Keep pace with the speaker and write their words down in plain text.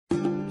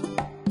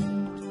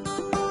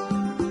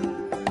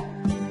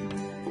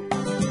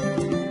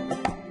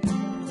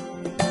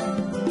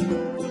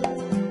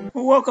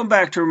Welcome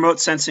back to Remote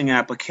Sensing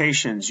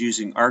Applications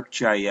using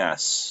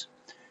ArcGIS.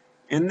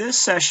 In this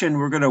session,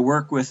 we're going to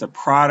work with a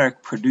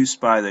product produced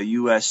by the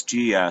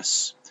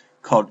USGS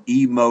called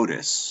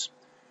eMODIS.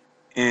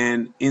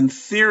 And in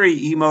theory,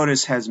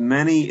 eMODIS has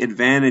many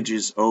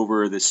advantages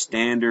over the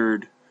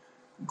standard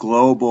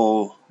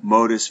global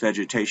MODIS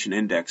Vegetation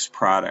Index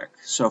product.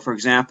 So for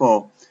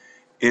example,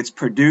 it's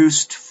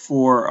produced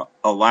for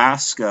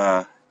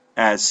Alaska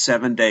as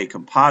 7-day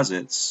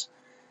composites,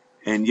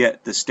 and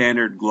yet the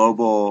standard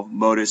global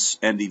MODIS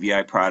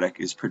NDVI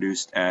product is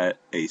produced at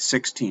a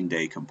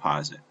 16-day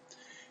composite.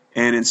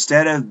 And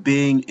instead of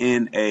being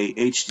in a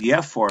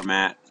HDF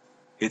format,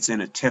 it's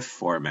in a TIFF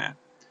format.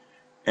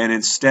 And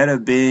instead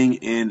of being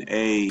in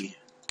a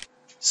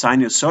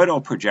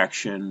sinusoidal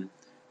projection,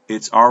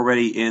 it's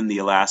already in the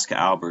Alaska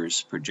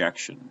Albers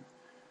projection.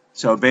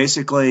 So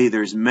basically,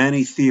 there's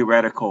many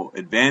theoretical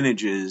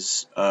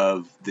advantages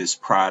of this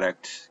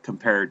product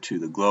compared to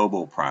the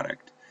global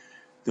product.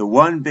 The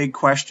one big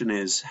question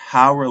is,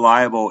 how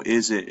reliable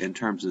is it in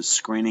terms of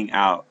screening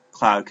out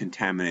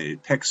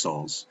cloud-contaminated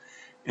pixels?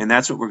 And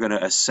that's what we're going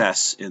to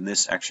assess in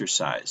this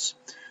exercise.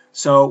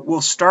 So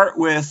we'll start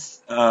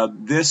with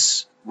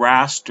this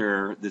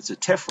raster that's a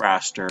TIFF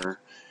raster,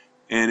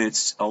 and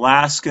it's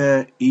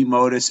Alaska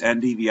eMODIS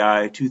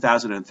NDVI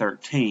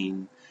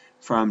 2013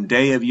 from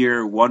day of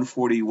year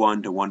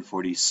 141 to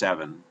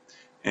 147.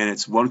 And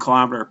it's 1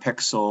 kilometer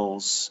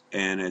pixels,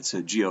 and it's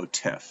a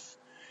geotiff.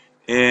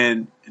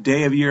 And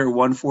day of year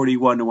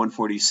 141 to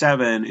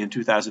 147 in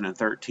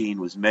 2013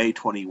 was May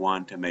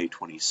 21 to May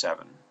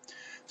 27.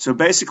 So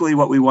basically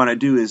what we want to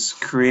do is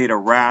create a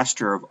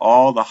raster of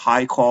all the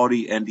high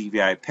quality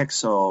NDVI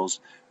pixels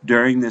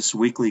during this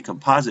weekly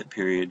composite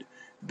period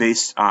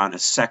based on a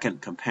second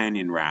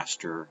companion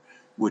raster,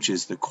 which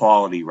is the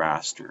quality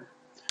raster.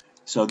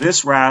 So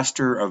this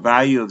raster, a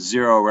value of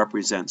 0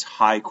 represents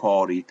high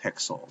quality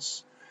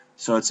pixels.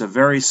 So it's a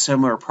very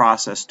similar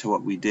process to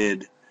what we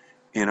did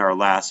in our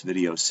last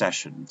video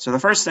session. So the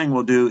first thing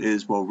we'll do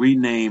is we'll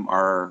rename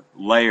our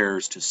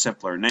layers to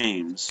simpler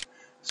names.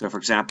 So for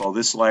example,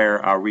 this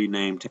layer I'll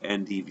rename to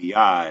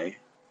NDVI,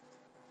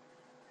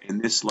 and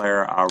this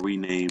layer I'll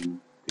rename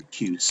to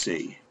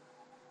QC.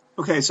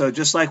 Okay, so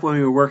just like when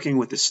we were working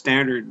with the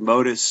standard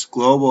MODIS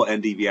global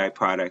NDVI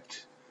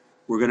product,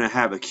 we're going to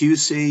have a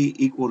QC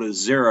equal to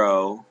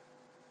 0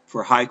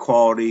 for high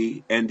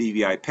quality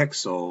NDVI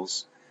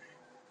pixels.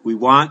 We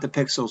want the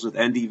pixels with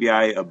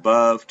NDVI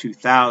above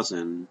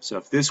 2000. So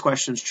if this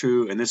question's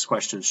true and this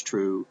question's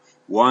true,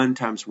 1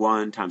 times the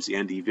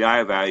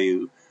NDVI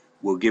value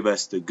will give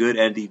us the good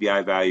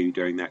NDVI value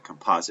during that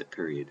composite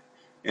period.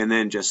 And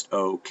then just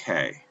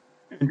OK.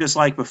 And just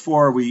like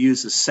before, we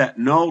use the set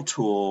null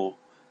tool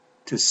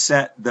to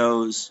set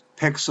those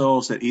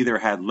pixels that either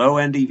had low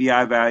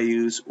NDVI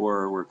values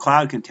or were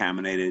cloud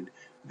contaminated.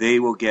 They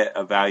will get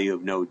a value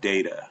of no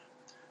data.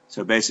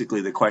 So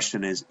basically the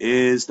question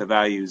is the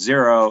value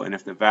 0? And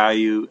if the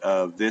value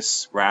of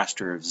this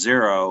raster is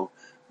 0,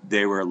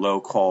 they were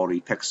low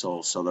quality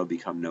pixels, so they'll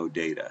become no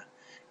data.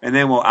 And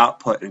then we'll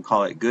output and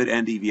call it good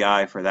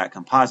NDVI for that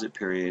composite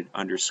period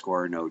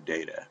underscore no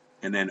data.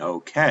 And then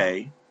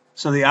OK.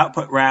 So the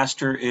output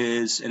raster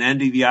is an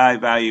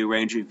NDVI value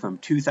ranging from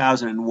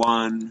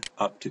 2001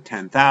 up to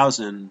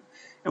 10,000.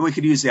 And we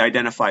could use the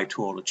identify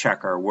tool to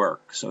check our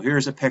work. So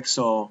here's a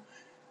pixel.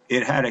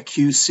 It had a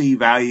QC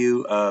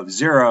value of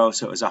 0,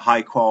 so it was a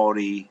high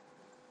quality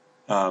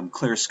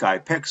clear sky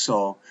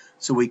pixel,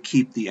 so we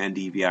keep the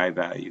NDVI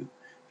value.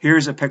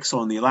 Here's a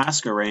pixel in the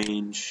Alaska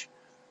range.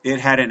 It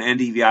had an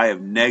NDVI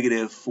of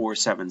negative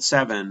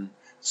 477,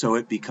 so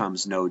it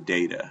becomes no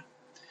data.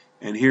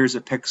 And here's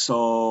a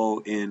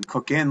pixel in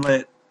Cook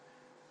Inlet.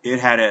 It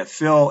had a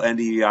fill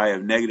NDVI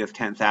of negative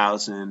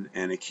 10,000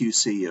 and a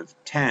QC of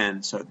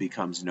 10, so it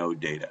becomes no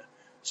data.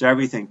 So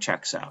everything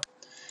checks out.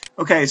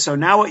 Okay, so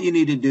now what you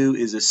need to do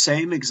is the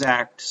same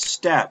exact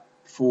step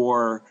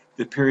for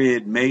the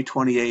period May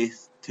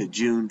 28th to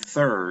June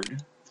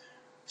 3rd.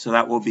 So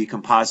that will be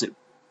composite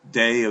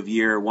day of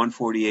year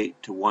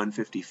 148 to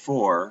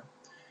 154.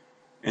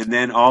 And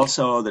then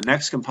also the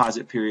next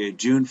composite period,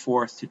 June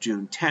 4th to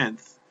June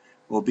 10th,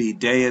 will be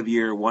day of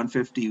year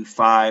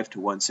 155 to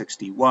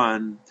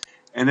 161.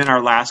 And then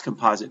our last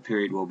composite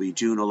period will be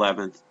June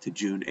 11th to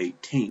June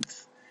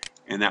 18th.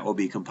 And that will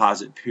be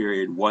composite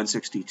period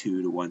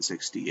 162 to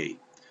 168.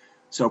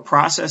 So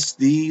process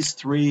these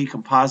 3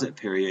 composite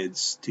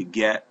periods to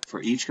get,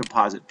 for each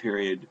composite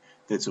period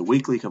that's a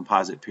weekly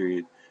composite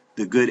period,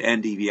 the good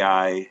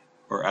NDVI,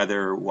 or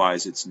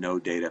otherwise it's no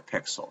data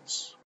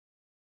pixels.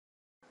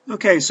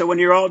 Okay, so when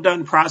you're all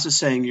done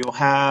processing, you'll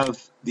have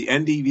the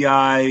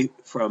NDVI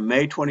from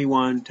May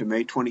 21 to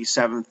May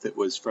 27th that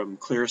was from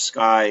clear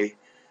sky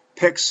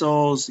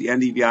pixels. The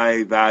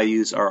NDVI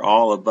values are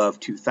all above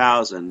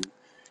 2000.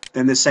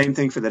 Then the same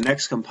thing for the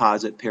next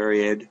composite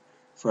period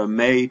from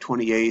May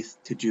 28th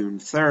to June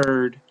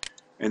 3rd,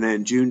 and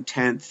then June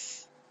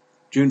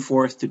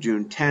 4th to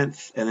June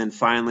 10th, and then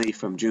finally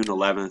from June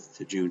 11th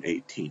to June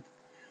 18th.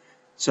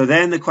 So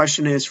then the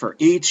question is, for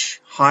each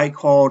high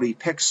quality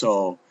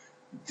pixel,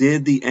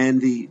 did the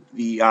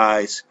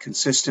NDVIs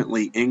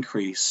consistently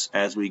increase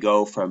as we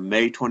go from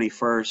May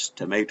 21st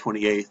to May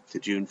 28th to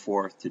June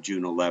 4th to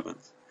June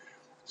 11th?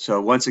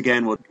 So once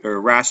again, we'll use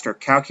our raster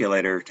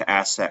calculator to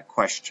ask that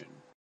question.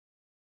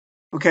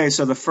 Okay,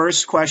 so the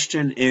first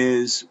question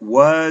is,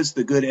 was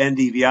the good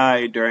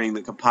NDVI during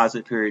the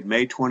composite period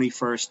May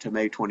 21st to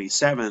May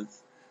 27th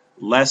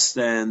less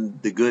than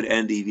the good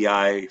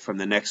NDVI from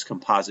the next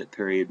composite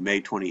period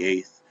May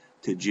 28th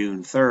to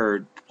June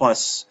 3rd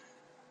plus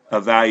a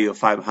value of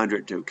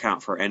 500 to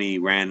account for any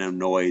random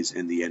noise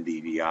in the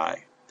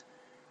NDVI?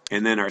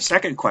 And then our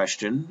second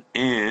question,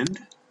 and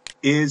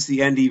is the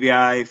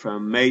NDVI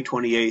from May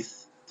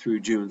 28th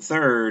through June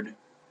 3rd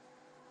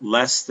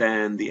less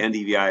than the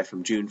NDVI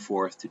from June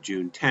 4th to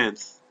June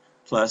 10th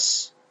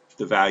plus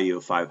the value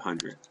of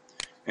 500?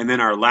 And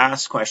then our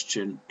last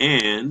question,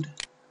 and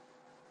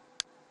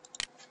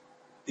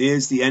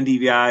is the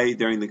NDVI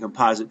during the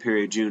composite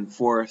period June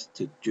 4th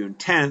to June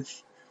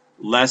 10th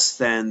less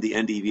than the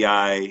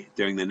NDVI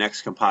during the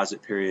next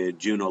composite period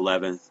June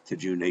 11th to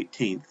June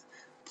 18th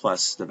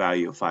plus the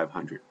value of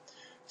 500?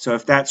 So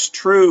if that's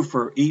true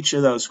for each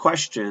of those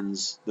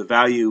questions, the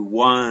value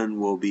 1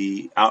 will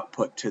be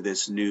output to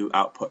this new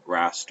output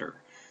raster.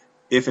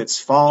 If it's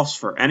false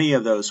for any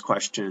of those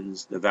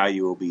questions, the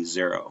value will be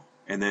 0,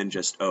 and then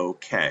just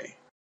OK.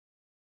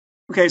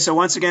 Okay, so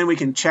once again, we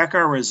can check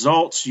our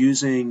results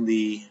using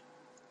the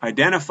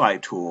identify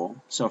tool.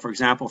 So for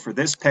example, for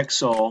this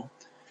pixel,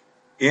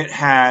 it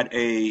had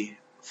a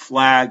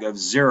flag of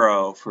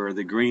 0 for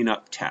the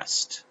greenup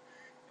test.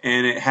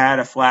 And it had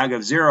a flag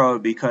of 0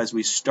 because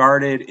we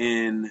started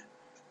in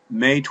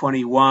May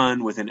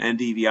 21 with an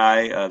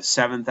NDVI of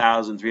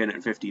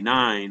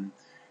 7,359,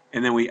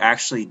 and then we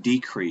actually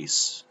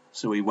decreased.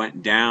 So we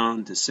went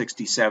down to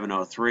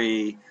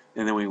 6703,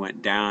 and then we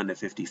went down to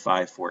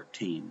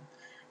 5514.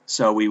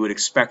 So we would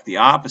expect the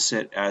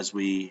opposite as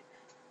we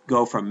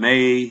go from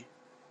May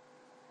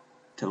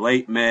to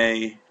late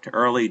May to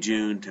early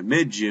June to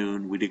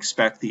mid-June. We'd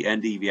expect the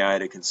NDVI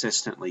to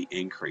consistently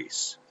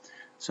increase.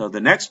 So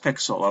the next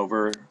pixel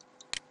over,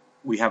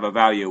 we have a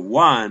value of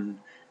 1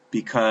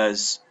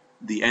 because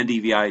the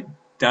NDVI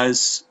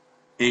does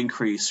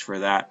increase for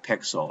that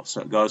pixel.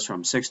 So it goes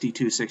from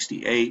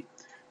 6268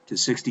 to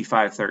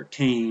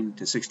 6513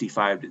 to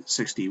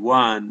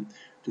 6561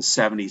 to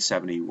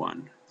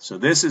 7071. So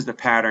this is the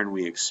pattern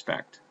we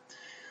expect.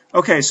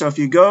 Okay, so if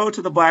you go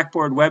to the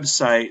Blackboard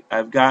website,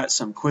 I've got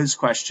some quiz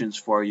questions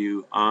for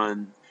you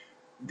on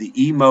the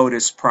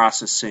eMODIS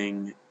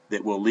processing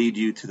that will lead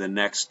you to the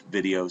next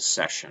video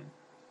session.